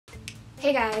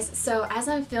Hey guys, so as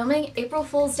I'm filming, April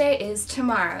Fool's Day is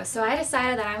tomorrow, so I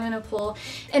decided that I'm going to pull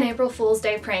an April Fool's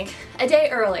Day prank a day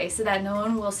early so that no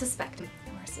one will suspect me.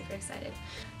 And we're super excited.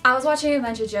 I was watching a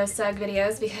bunch of Joe Sugg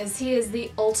videos because he is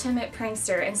the ultimate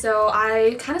prankster, and so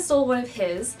I kind of stole one of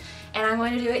his, and I'm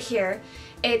going to do it here.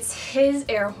 It's his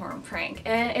air horn prank,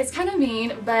 and it's kind of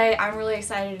mean, but I'm really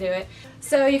excited to do it.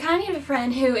 So you kind of need a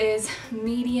friend who is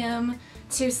medium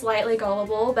to slightly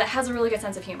gullible, but has a really good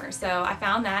sense of humor, so I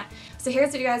found that. So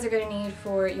here's what you guys are going to need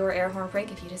for your air horn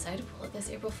prank if you decide to pull it this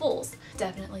April Fool's.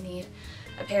 Definitely need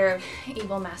a pair of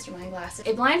evil mastermind glasses,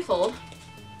 a blindfold,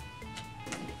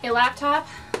 a laptop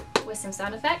with some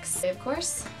sound effects, of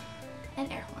course, an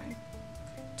air horn.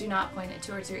 Do not point it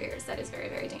towards your ears, that is very,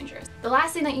 very dangerous. The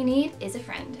last thing that you need is a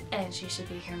friend, and she should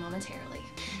be here momentarily.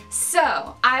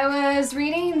 So, I was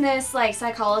reading this like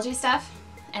psychology stuff,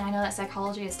 and I know that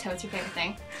psychology is totes your favorite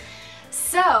thing.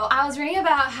 So, I was reading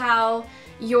about how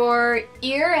your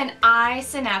ear and eye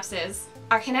synapses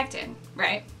are connected,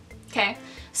 right? Okay?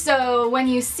 So, when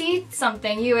you see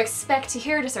something, you expect to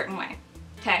hear it a certain way,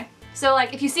 okay? So,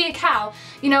 like, if you see a cow,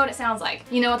 you know what it sounds like.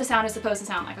 You know what the sound is supposed to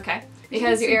sound like, okay?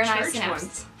 Because your ear and eye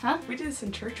synapses. Huh? We did this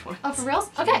in church once. Oh, for reals?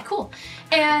 Okay, cool.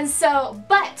 And so,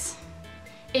 but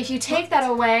if you take that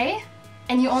away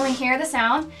and you only hear the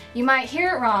sound, you might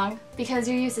hear it wrong because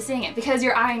you're used to seeing it, because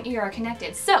your eye and ear are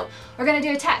connected. So, we're gonna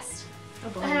do a test.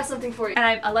 I have something for you.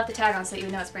 And I left the tag on so you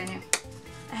would know it's brand new.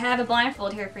 I have a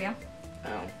blindfold here for you.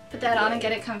 Oh. Put that on and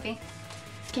get it comfy.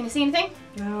 Can you see anything?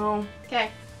 No.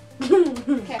 Okay.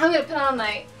 Okay. I'm gonna put on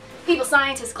my people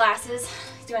scientist glasses.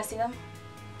 Do you want to see them?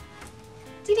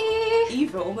 Dee-dee!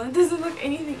 Evil? That doesn't look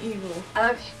anything evil.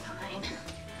 Okay, fine.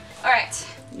 Alright.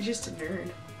 You're just a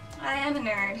nerd. I am a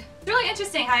nerd. It's really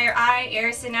interesting how your eye-ear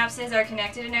synapses are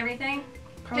connected and everything.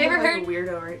 Probably have you ever like heard?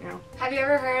 A weirdo right now. Have you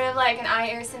ever heard of like an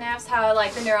eye-ear synapse? How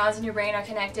like the neurons in your brain are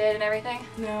connected and everything?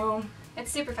 No.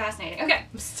 It's super fascinating. Okay.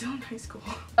 I'm still in high school.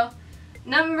 So,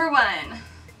 number 1.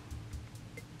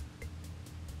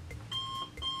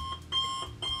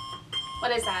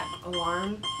 What is that?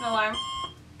 Alarm. An alarm?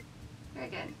 Very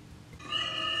good.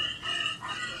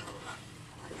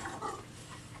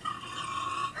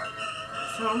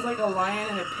 Sounds like a lion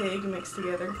and a pig mixed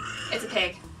together. It's a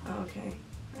pig. Oh, okay.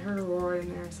 I heard a roar in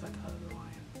there, so I thought it was a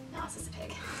lion. No, it's just a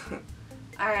pig.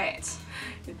 Alright.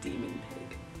 A demon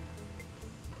pig.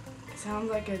 It sounds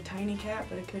like a tiny cat,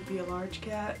 but it could be a large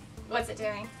cat. What's it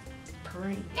doing?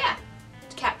 Purring. Yeah.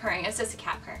 Cat purring. It's just a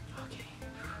cat purr. Okay.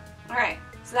 Alright.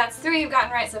 So that's 3 you've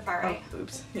gotten right so far, right? Oh,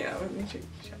 oops. Yeah, let me check.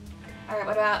 Alright,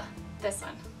 what about this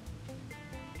one?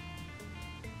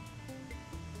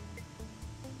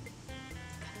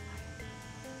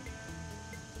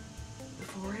 The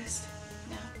forest?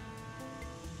 No.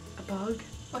 A bug?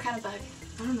 What kind of bug?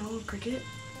 I don't know, a cricket?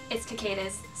 It's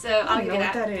cicadas. So I'll give you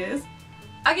that. I don't know what that is.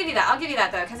 I'll give you that. I'll give you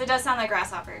that though, because it does sound like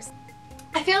grasshoppers.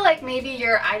 I feel like maybe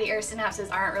your eye-to-ear synapses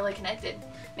aren't really connected.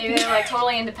 Maybe they're like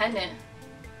totally independent.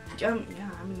 Yeah,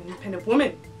 I'm an independent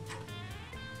woman.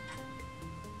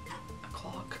 A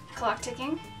clock. Clock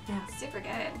ticking? Yeah. Super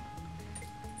good.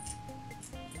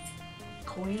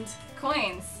 Coins.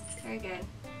 Coins. Very good.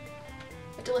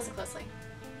 You have to listen closely.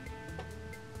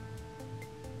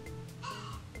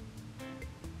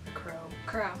 A crow.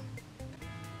 Crow.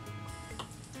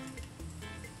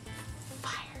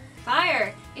 Fire.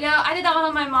 Fire! You know, I did that one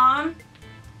on my mom.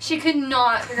 She could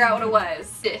not figure out what it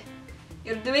was.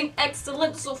 You're doing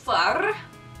excellent so far. I don't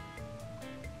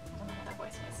know what that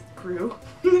voice was. Crew.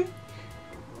 Is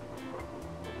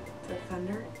that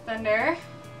thunder? Thunder.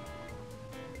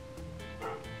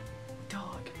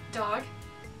 Dog. Dog.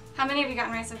 How many have you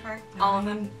gotten right so far? 9. All of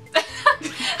them. I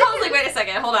was like, wait a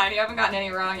second, hold on, you haven't gotten any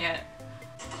wrong yet.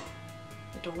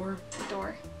 The door. The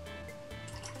door.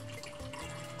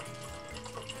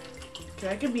 Okay,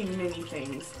 that could be many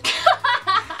things.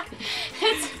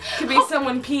 It's, It could be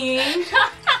someone peeing.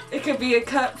 It could be a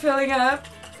cup filling up.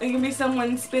 It could be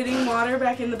someone spitting water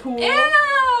back in the pool.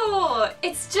 ew!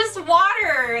 It's just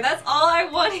water. That's all I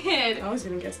wanted. I was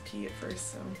gonna guess pee at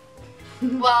first, so.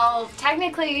 Well,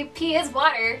 technically, pee is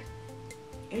water.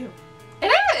 Ew.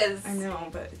 It is. I know,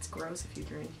 but it's gross if you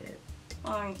drink it.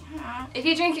 Oh, yeah. If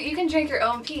you drink, you can drink your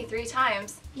own pee 3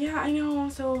 times. Yeah, I know.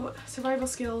 So survival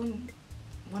skill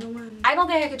 101. I don't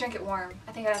think I could drink it warm.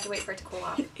 I think I'd have to wait for it to cool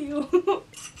off. Ew.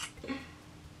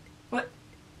 What?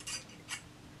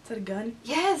 Is that a gun?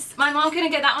 Yes! My mom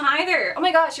couldn't get that one either. Oh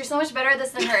my gosh, you're so much better at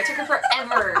this than her. It took her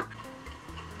forever.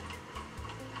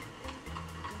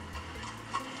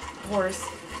 Horse.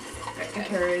 And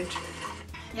carriage.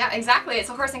 Yeah, exactly. It's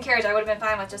a horse and carriage. I would have been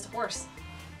fine with just a horse.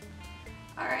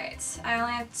 Alright, I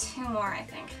only have 2 more, I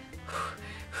think.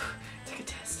 Take a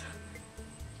test.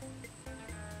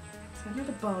 Is that not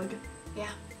a bug? Yeah.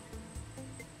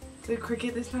 Is it a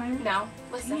cricket this time? No.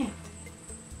 Listen. Dang it.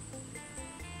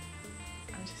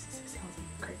 It sounds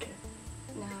like a cricket.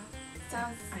 No. It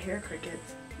sounds... I hear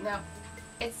crickets. No.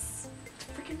 It's...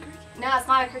 Freaking cricket. No, it's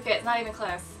not a cricket. It's not even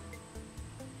close.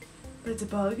 But it's a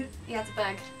bug? Yeah, it's a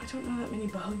bug. I don't know that many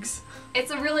bugs.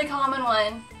 It's a really common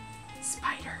one.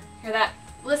 Spider. Hear that?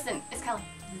 Listen, it's Kelly.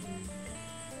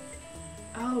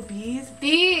 Oh, bees?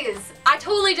 Bees! I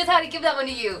totally just had to give that one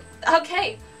to you.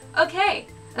 Okay. Okay.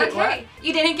 Wait, Okay. what?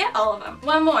 You didn't get all of them.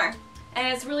 One more. And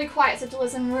it's really quiet, so you have to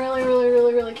listen really, really,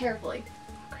 really, really carefully.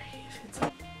 Okay, if it's...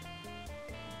 No.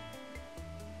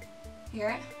 Hear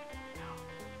it?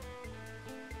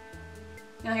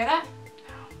 You don't hear that?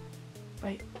 No.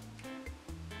 Wait.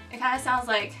 It kind of sounds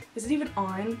like... Is it even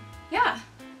on? Yeah.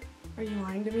 Are you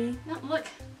lying to me? No, look.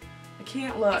 I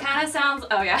can't look. It kind of sounds...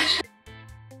 Oh, yeah.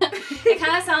 It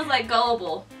kind of sounds like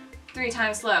gullible. 3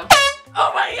 times slow.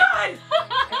 Oh my god!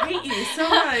 I hate you so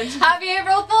much. Happy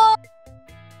April Fool!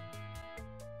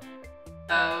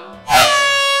 Oh.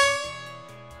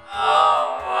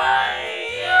 Oh my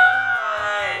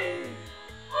god!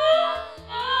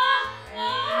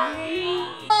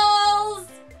 Fools!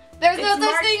 There's no It's such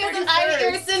March thing as an 31st.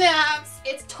 eye-ear synapse.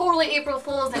 It's totally April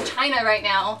Fool's in China right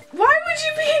now. Why would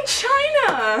you be in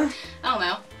China? I don't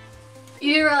know.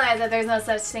 You do realize that there's no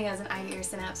such thing as an eye-ear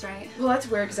synapse, right? Well, that's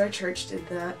weird because our church did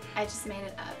that. I just made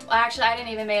it up. Well, actually, I didn't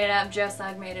even make it up. Joe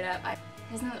Sugg made it up.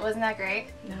 Wasn't that great?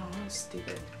 No, that was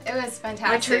stupid. It was fantastic.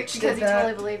 My church because did you that.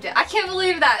 totally believed it. I can't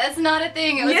believe that. That's not a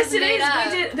thing. It was Yes, just it made is. up.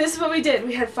 We did. This is what we did.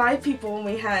 We had 5 people, and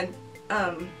we had,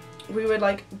 we would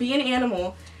like be an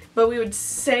animal, but we would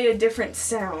say a different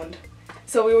sound.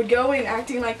 So we would go in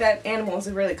acting like that animal is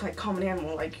a really like common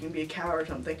animal, like you can be a cow or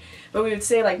something. But we would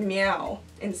say like meow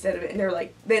instead of it, and they're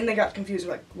like, then they got confused.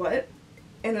 We're like, what?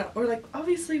 And we're like,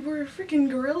 obviously we're a freaking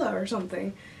gorilla or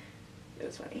something. It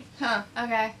was funny. Huh.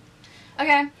 Okay.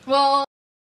 Okay. Well,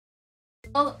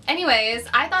 anyways,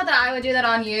 I thought that I would do that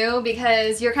on you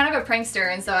because you're kind of a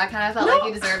prankster, and so I kind of felt like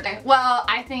you deserved it. Well,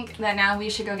 I think that now we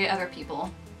should go get other people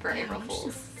for April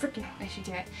Fools. Freaking. We should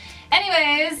do it.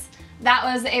 Anyways, that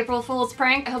was the April Fool's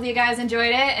prank. I hope you guys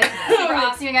enjoyed it. It's super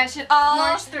awesome. You guys should all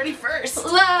March 31st.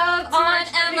 love on March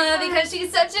Emma 31st. because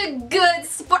she's such a good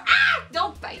sport. Ah!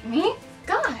 Don't bite me.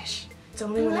 Gosh. It's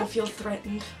only when I feel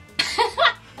threatened.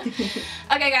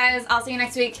 Okay, guys. I'll see you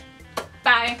next week.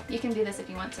 Bye. You can do this if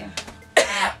you want to.